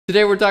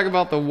Today we're talking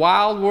about the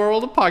wild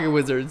world of pocket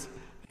wizards.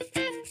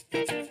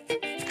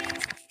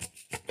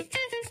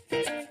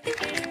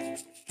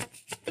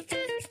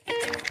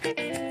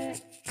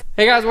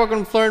 Hey guys,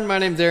 welcome to Phlearn. My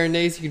name's Aaron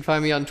Nace. You can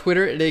find me on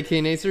Twitter at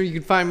AKNacer. You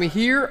can find me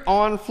here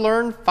on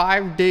Phlearn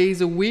 5 days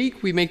a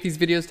week. We make these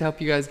videos to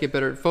help you guys get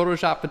better at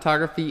Photoshop,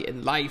 photography,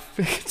 and life.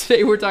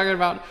 Today we're talking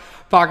about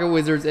pocket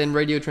wizards and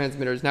radio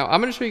transmitters. Now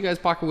I'm going to show you guys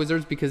pocket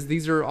wizards because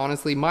these are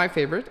honestly my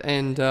favorite,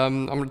 and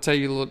I'm going to tell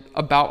you a little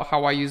about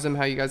how I use them,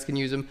 how you guys can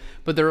use them.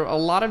 But there are a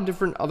lot of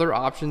different other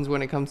options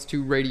when it comes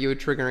to radio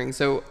triggering.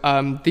 So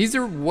these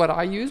are what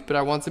I use, but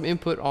I want some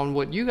input on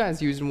what you guys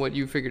use and what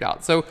you figured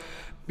out. So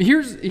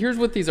here's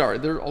what these are.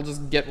 I'll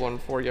just get one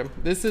for you.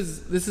 This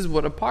is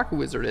what a pocket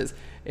wizard is,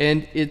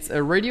 and it's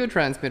a radio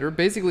transmitter.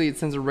 Basically, it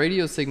sends a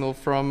radio signal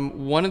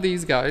from one of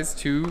these guys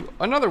to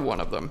another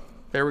one of them.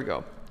 There we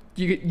go.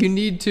 You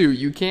need two.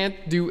 You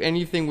can't do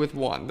anything with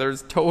one.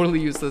 There's totally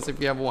useless if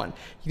you have one.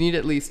 You need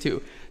at least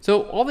two.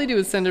 So all they do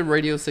is send a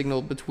radio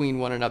signal between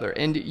one another,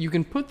 and you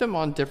can put them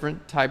on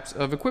different types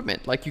of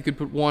equipment. Like you could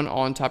put one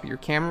on top of your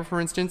camera,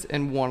 for instance,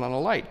 and one on a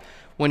light.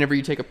 Whenever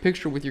you take a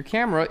picture with your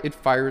camera, it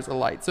fires a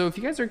light. So if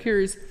you guys are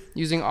curious,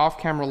 using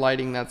off-camera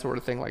lighting, that sort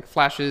of thing, like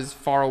flashes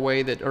far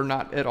away that are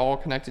not at all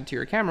connected to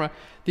your camera,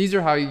 these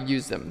are how you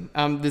use them.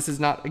 This is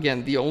not,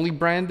 again, the only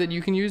brand that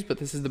you can use, but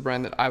this is the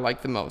brand that I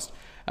like the most.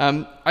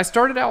 I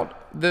started out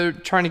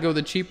trying to go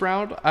the cheap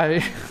route.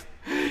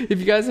 If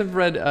you guys have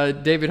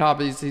read David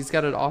Hobby's, he's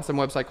got an awesome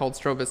website called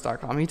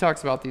strobes.com. He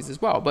talks about these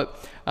as well.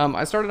 But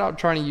I started out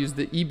trying to use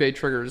the eBay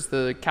triggers,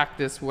 the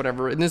cactus,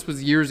 whatever, and this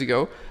was years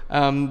ago,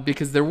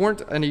 because there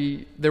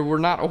were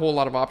not a whole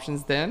lot of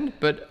options then,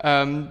 but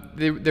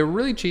they were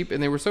really cheap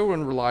and they were so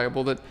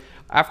unreliable that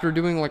after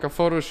doing like a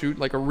photo shoot,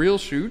 like a real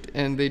shoot,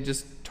 and they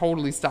just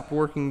totally stopped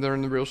working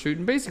during the real shoot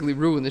and basically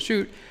ruined the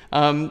shoot,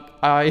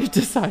 I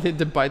decided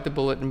to bite the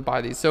bullet and buy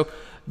these. So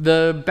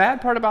the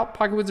bad part about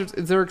pocket wizards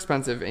is they're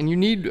expensive and you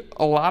need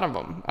a lot of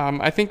them.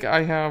 I think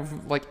I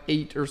have like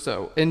 8 or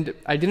so, and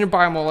I didn't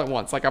buy them all at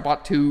once. Like I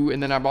bought 2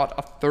 and then I bought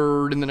a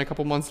third, and then a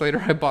couple months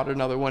later I bought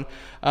another one.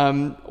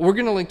 We're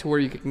gonna link to where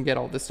you can get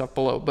all this stuff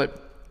below,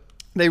 but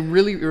they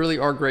really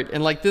are great.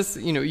 And like this,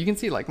 you know, you can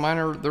see like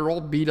mine they're all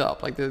beat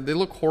up. Like they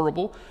look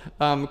horrible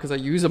because I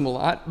use them a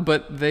lot,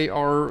 but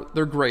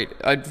they're great.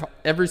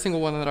 Every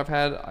single one that I've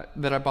had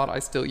that I bought, I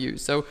still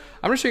use. So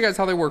I'm gonna show you guys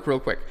how they work real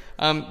quick.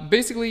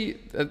 Basically,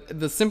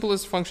 the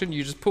simplest function,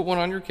 you just put one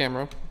on your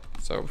camera.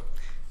 So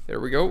there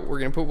we go. We're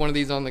gonna put one of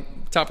these on the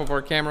top of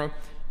our camera.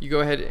 You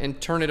go ahead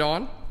and turn it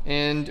on,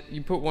 and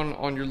you put one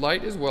on your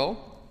light as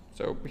well.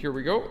 So here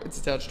we go. It's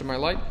attached to my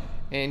light,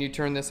 and you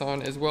turn this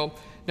on as well.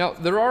 Now,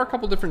 there are a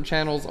couple different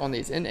channels on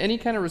these, and any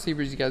kind of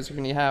receivers you guys are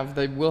going to have,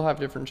 they will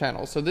have different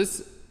channels. So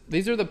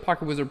these are the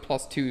Pocket Wizard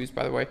Plus 2s,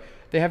 by the way.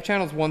 They have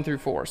channels 1 through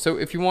 4. So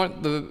if you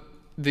want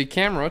the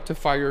camera to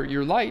fire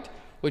your light,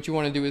 what you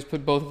want to do is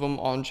put both of them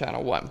on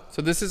channel 1.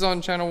 So this is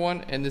on channel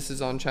 1, and this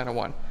is on channel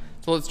 1.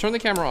 So let's turn the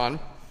camera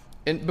on.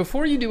 And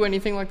before you do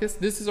anything like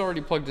this is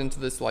already plugged into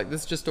this light.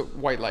 This is just a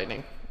white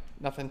lightning.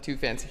 Nothing too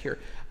fancy here.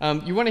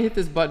 You want to hit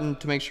this button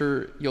to make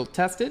sure you'll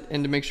test it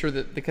and to make sure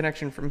that the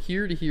connection from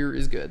here to here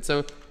is good.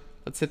 So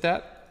let's hit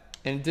that,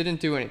 and it didn't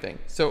do anything.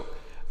 So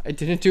I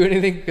didn't do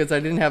anything because I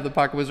didn't have the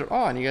Pocket Wizard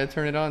on. You got to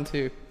turn it on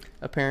too.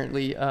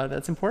 Apparently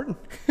that's important.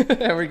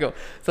 There we go.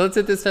 So let's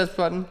hit this test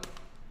button.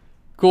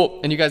 Cool,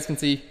 and you guys can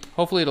see,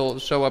 hopefully it'll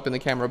show up in the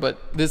camera,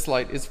 but this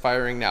light is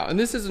firing now. And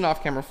this is an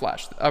off-camera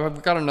flash.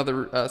 I've got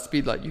another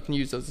speed light. You can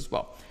use those as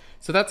well.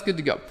 So that's good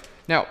to go.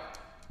 Now,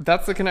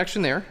 that's the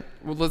connection there.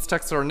 Well, let's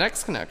text our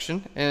next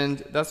connection, and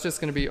that's just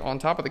gonna be on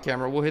top of the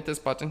camera. We'll hit this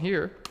button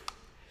here,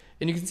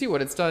 and you can see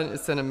what it's done.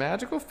 It's sent a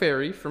magical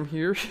fairy from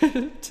here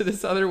to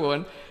this other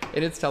one,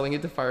 and it's telling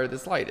it to fire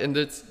this light. And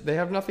they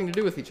have nothing to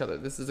do with each other.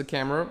 This is a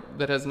camera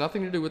that has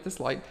nothing to do with this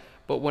light,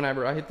 but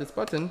whenever I hit this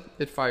button,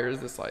 it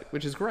fires this light,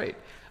 which is great.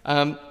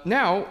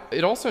 Now,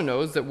 it also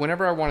knows that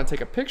whenever I wanna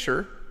take a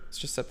picture, let's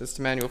just set this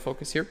to manual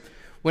focus here.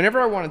 Whenever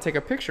I wanna take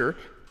a picture,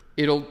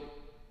 it'll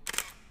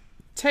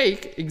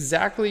take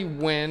exactly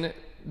when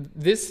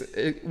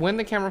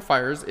the camera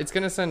fires, it's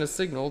going to send a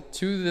signal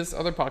to this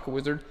other Pocket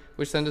Wizard,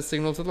 which sends a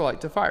signal to the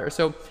light to fire.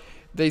 So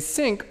they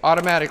sync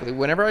automatically.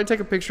 Whenever I take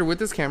a picture with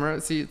this camera,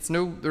 see,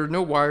 there are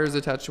no wires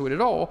attached to it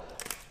at all.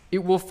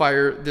 It will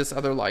fire this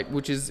other light,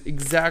 which is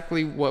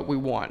exactly what we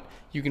want.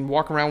 You can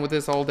walk around with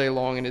this all day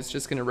long, and it's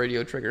just going to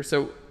radio trigger.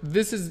 So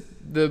this is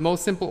the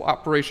most simple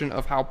operation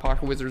of how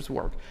Pocket Wizards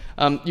work.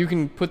 You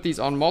can put these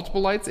on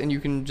multiple lights, and you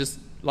can just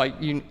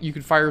you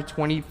could fire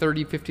 20,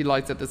 30, 50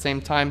 lights at the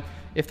same time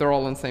if they're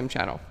all in the same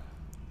channel.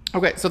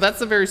 Okay, so that's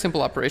a very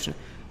simple operation.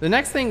 The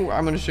next thing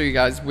I'm going to show you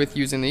guys with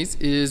using these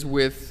is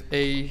with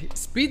a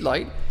speed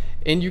light,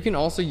 and you can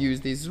also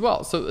use these as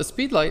well. So a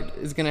speed light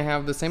is going to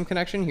have the same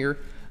connection here,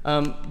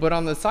 but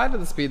on the side of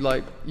the speed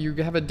light, you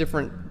have a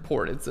different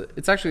port.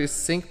 It's actually a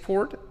sync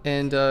port,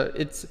 and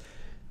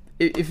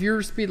if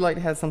your speed light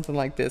has something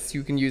like this,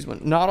 you can use one.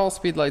 Not all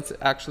speed lights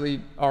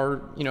actually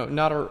are,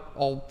 not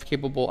all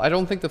capable. I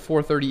don't think the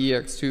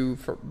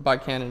 430EX2 by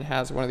Canon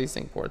has one of these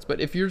sync ports,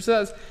 but if yours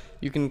does,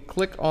 you can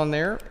click on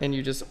there and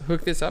you just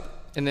hook this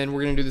up, and then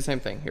we're gonna do the same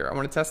thing. Here, I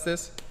wanna test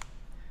this.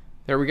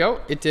 There we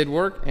go, it did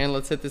work, and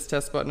let's hit this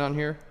test button on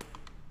here.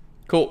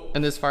 Cool,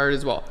 and this fired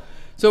as well.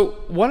 So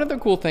one other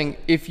cool thing,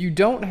 if you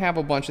don't have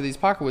a bunch of these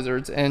pocket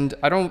wizards, and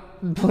I don't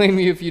blame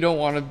you if you don't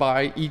want to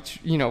buy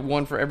each,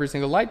 one for every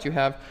single light you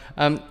have,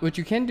 what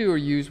you can do or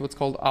use what's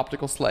called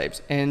optical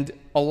slaves. And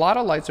a lot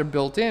of lights are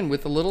built in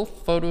with a little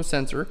photo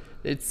sensor.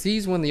 It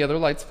sees when the other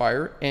lights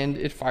fire, and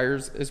it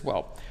fires as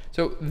well.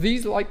 So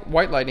these like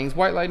white lightnings,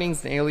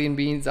 the alien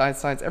beams,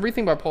 Einstein's,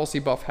 everything by Paul C.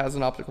 Buff has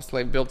an optical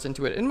slave built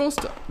into it, and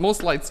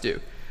most lights do.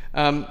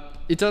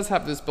 It does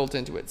have this built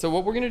into it. So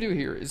what we're gonna do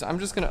here is I'm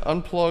just gonna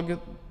unplug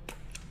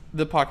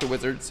the pocket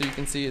wizard so you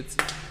can see it's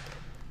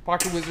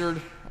pocket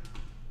wizard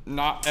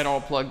not at all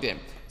plugged in.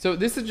 So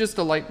this is just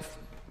a light,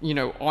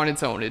 on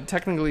its own. It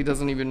technically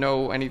doesn't even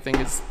know anything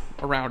is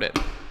around it.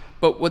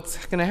 But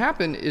what's gonna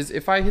happen is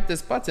if I hit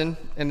this button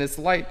and this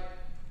light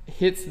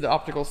hits the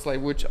optical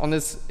slave, which on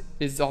this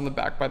is on the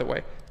back, by the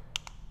way,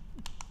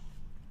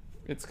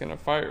 it's gonna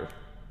fire.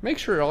 Make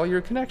sure all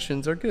your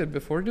connections are good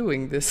before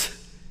doing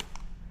this.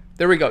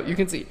 There we go, you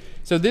can see.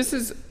 So this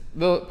is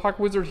the pocket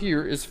wizard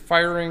here is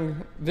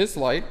firing this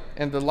light,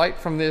 and the light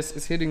from this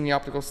is hitting the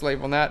optical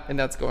slave on that, and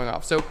that's going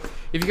off. So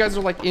if you guys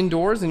are like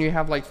indoors and you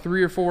have like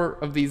 3 or 4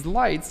 of these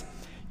lights,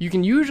 you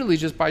can usually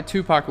just buy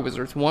 2 pocket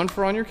wizards, one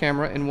for on your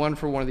camera and one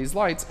for one of these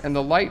lights, and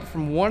the light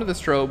from one of the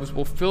strobes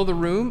will fill the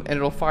room and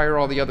it'll fire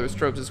all the other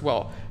strobes as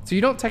well. So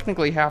you don't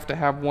technically have to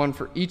have one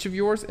for each of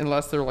yours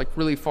unless they're like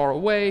really far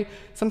away.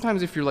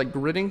 Sometimes if you're like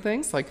gridding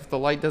things, like if the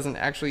light doesn't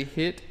actually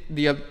hit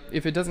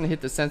if it doesn't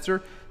hit the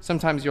sensor,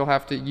 sometimes you'll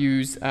have to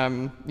use,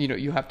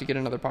 you have to get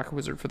another pocket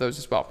wizard for those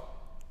as well.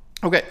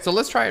 Okay, so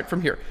let's try it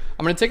from here.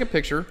 I'm gonna take a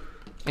picture,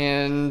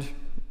 and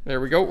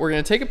there we go. We're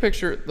gonna take a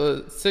picture.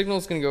 The signal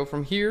is gonna go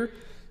from here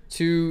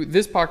to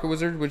this pocket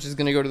wizard, which is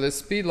gonna go to this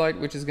speed light,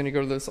 which is gonna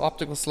go to this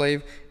optical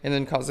slave, and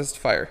then cause this to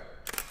fire.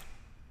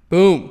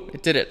 Boom,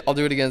 it did it. I'll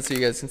do it again so you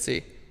guys can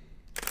see.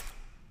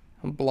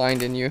 I'm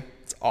blinding you,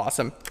 it's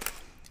awesome.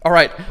 All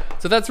right,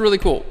 so that's really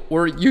cool.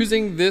 We're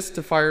using this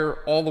to fire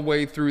all the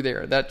way through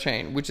there, that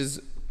chain, which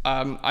is,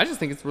 I just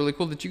think it's really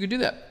cool that you could do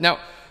that. Now,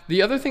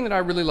 the other thing that I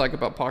really like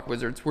about pocket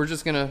wizards, we're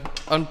just gonna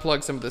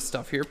unplug some of this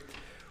stuff here.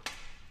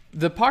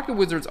 The pocket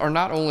wizards are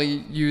not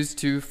only used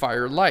to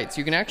fire lights,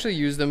 you can actually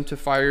use them to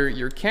fire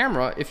your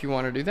camera if you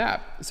want to do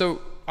that. So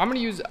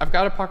I've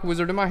got a pocket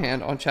wizard in my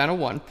hand on channel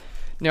 1.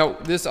 Now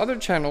this other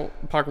channel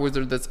pocket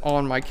wizard that's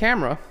on my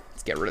camera,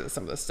 let's get rid of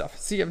some of this stuff.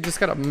 See, I've just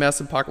got a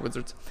mess of pocket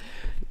wizards.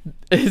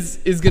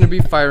 Is going to be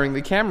firing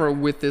the camera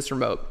with this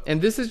remote.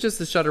 And this is just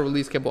the shutter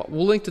release cable.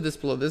 We'll link to this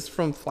below. This is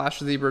from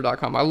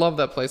flashzebra.com. I love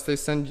that place. They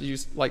send you,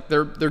 like,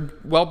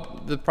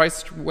 the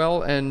price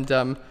well,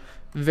 and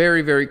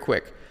very, very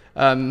quick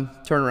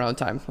turnaround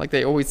time. Like,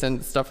 they always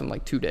send stuff in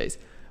like 2 days.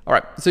 All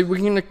right, so we're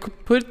going to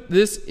put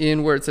this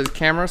in where it says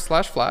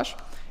camera/flash,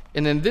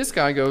 and then this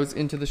guy goes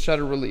into the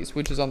shutter release,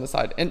 which is on the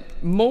side. And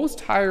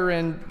most higher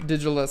end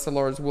digital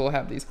SLRs will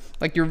have these.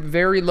 Like your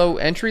very low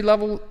entry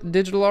level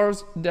digital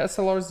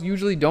SLRs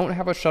usually don't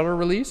have a shutter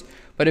release,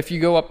 but if you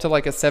go up to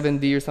like a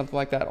 7D or something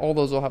like that, all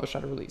those will have a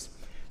shutter release.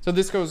 So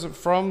this goes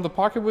from the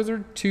pocket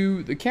wizard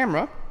to the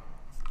camera,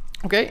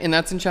 okay, and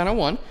that's in channel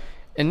 1.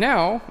 And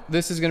now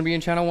this is gonna be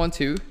in channel 1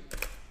 too.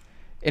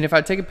 And if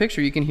I take a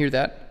picture, you can hear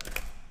that.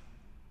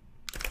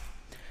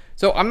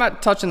 So I'm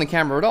not touching the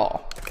camera at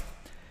all.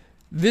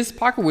 This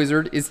pocket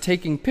wizard is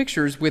taking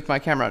pictures with my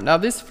camera. Now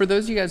this, for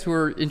those of you guys who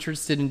are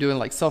interested in doing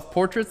like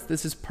self-portraits,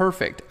 this is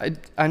perfect.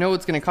 I know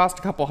it's gonna cost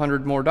a couple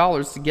 $100 more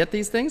to get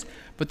these things,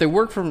 but they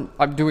work from,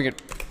 I'm doing it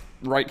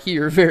right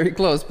here, very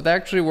close, but they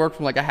actually work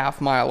from like a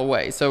half mile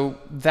away. So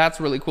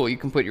that's really cool. You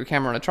can put your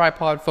camera on a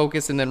tripod,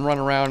 focus, and then run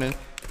around and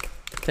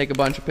take a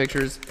bunch of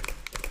pictures.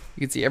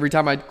 You can see every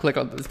time I click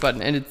on this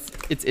button, and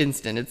it's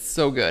instant. It's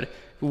so good.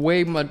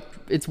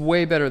 It's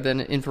way better than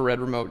an infrared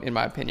remote in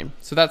my opinion.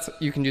 So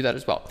you can do that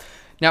as well.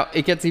 Now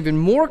it gets even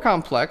more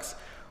complex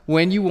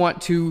when you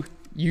want to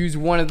use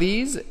one of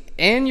these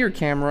and your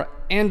camera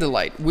and a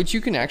light, which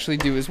you can actually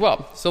do as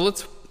well. So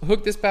let's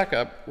hook this back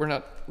up. We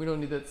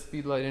don't need that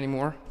speed light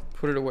anymore.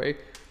 Put it away.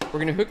 We're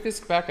gonna hook this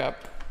back up.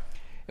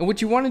 And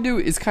what you want to do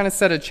is kind of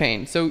set a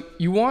chain. So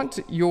you want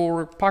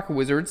your pocket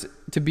wizards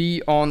to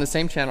be on the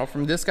same channel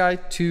from this guy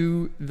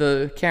to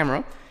the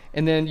camera.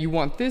 And then you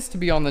want this to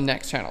be on the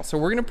next channel. So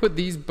we're gonna put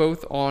these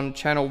both on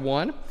channel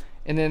 1,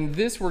 and then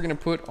this we're gonna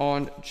put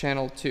on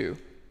channel 2.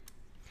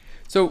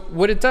 So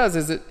what it does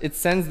is it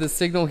sends the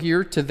signal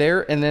here to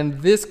there, and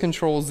then this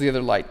controls the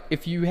other light.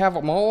 If you have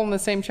them all on the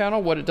same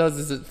channel, what it does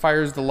is it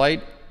fires the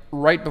light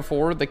right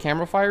before the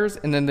camera fires,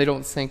 and then they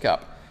don't sync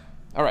up.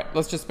 All right,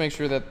 let's just make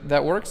sure that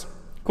that works.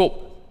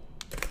 Cool.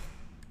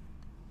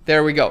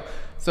 There we go.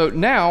 So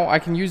now I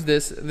can use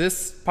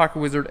this pocket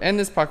wizard and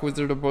this pocket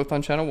wizard are both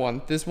on channel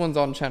 1. This one's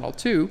on channel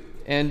 2,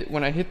 and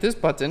when I hit this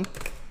button,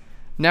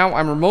 now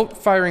I'm remote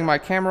firing my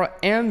camera,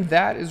 and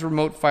that is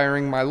remote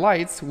firing my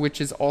lights,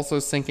 which is also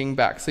syncing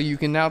back. So you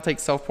can now take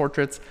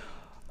self-portraits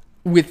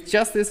with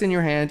just this in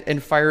your hand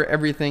and fire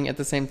everything at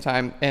the same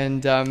time.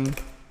 And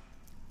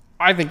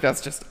I think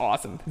that's just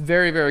awesome.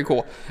 Very, very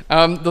cool.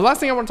 The last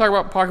thing I want to talk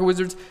about Pocket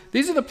Wizards,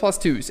 these are the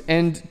 +2s.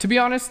 And to be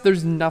honest,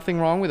 there's nothing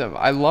wrong with them.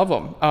 I love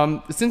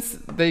them. Since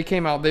they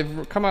came out,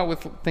 they've come out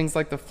with things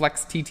like the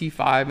Flex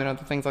TT5 and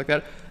other things like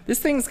that. This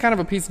thing's kind of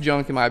a piece of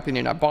junk in my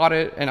opinion. I bought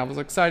it and I was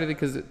excited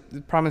because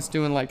it promised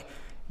doing like,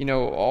 you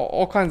know,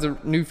 all kinds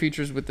of new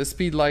features with the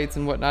speed lights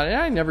and whatnot, and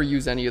I never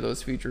use any of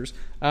those features.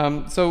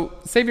 So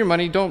save your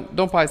money.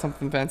 Don't buy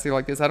something fancy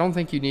like this. I don't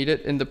think you need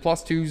it. And the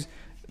 +2s,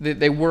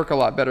 they work a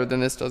lot better than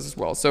this does as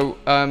well. So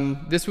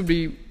this would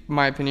be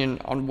my opinion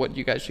on what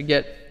you guys should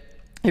get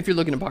if you're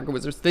looking at Pocket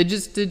Wizards. They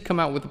just did come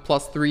out with the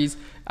 +3s.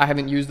 I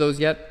haven't used those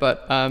yet,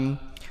 but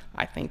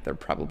I think they're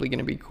probably going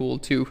to be cool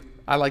too.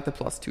 I like the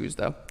 +2s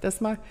though.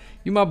 That's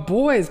you my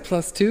boys,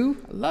 +2.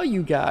 I love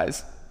you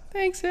guys.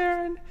 Thanks,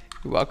 Aaron.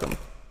 You're welcome.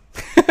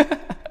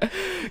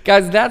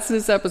 Guys, that's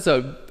this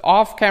episode.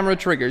 Off-camera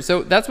triggers.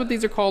 So that's what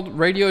these are called,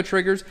 radio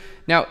triggers.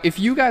 Now, if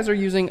you guys are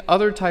using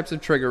other types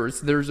of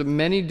triggers, there's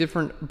many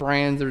different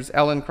brands. There's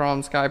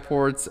Electron,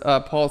 Skyports,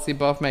 Policy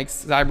Buff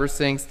makes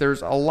CyberSyncs.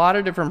 There's a lot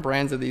of different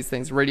brands of these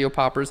things, radio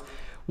poppers.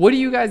 What are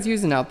you guys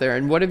using out there,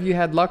 and what have you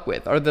had luck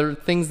with? Are there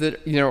things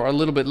that, you know, are a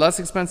little bit less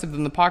expensive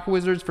than the Pocket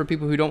Wizards for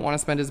people who don't want to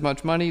spend as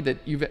much money that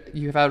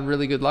you've had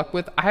really good luck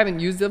with? I haven't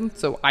used them,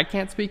 so I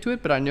can't speak to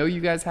it, but I know you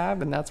guys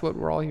have, and that's what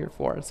we're all here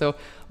for. So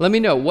let me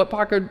know what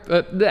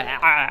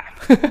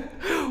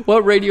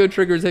what radio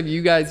triggers have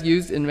you guys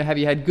used, and have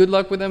you had good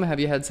luck with them? Have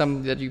you had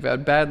some that you've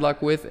had bad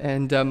luck with?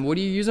 And what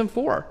do you use them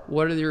for?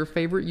 What are your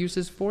favorite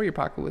uses for your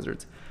Pocket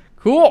Wizards?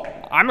 Cool.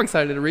 I'm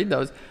excited to read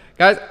those,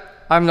 guys.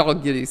 I'm all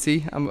giddy,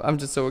 see? I'm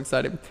just so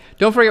excited.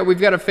 Don't forget, we've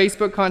got a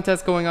Facebook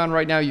contest going on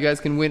right now. You guys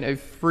can win a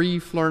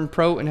free Phlearn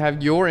Pro and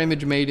have your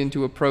image made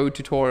into a pro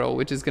tutorial,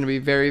 which is going to be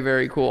very,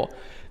 very cool.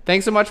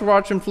 Thanks so much for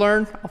watching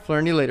Phlearn. I'll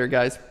Phlearn you later,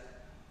 guys.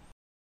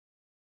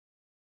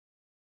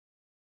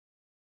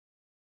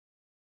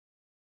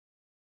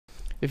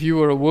 If you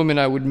were a woman,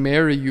 I would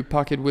marry you,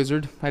 Pocket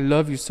Wizard. I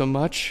love you so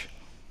much.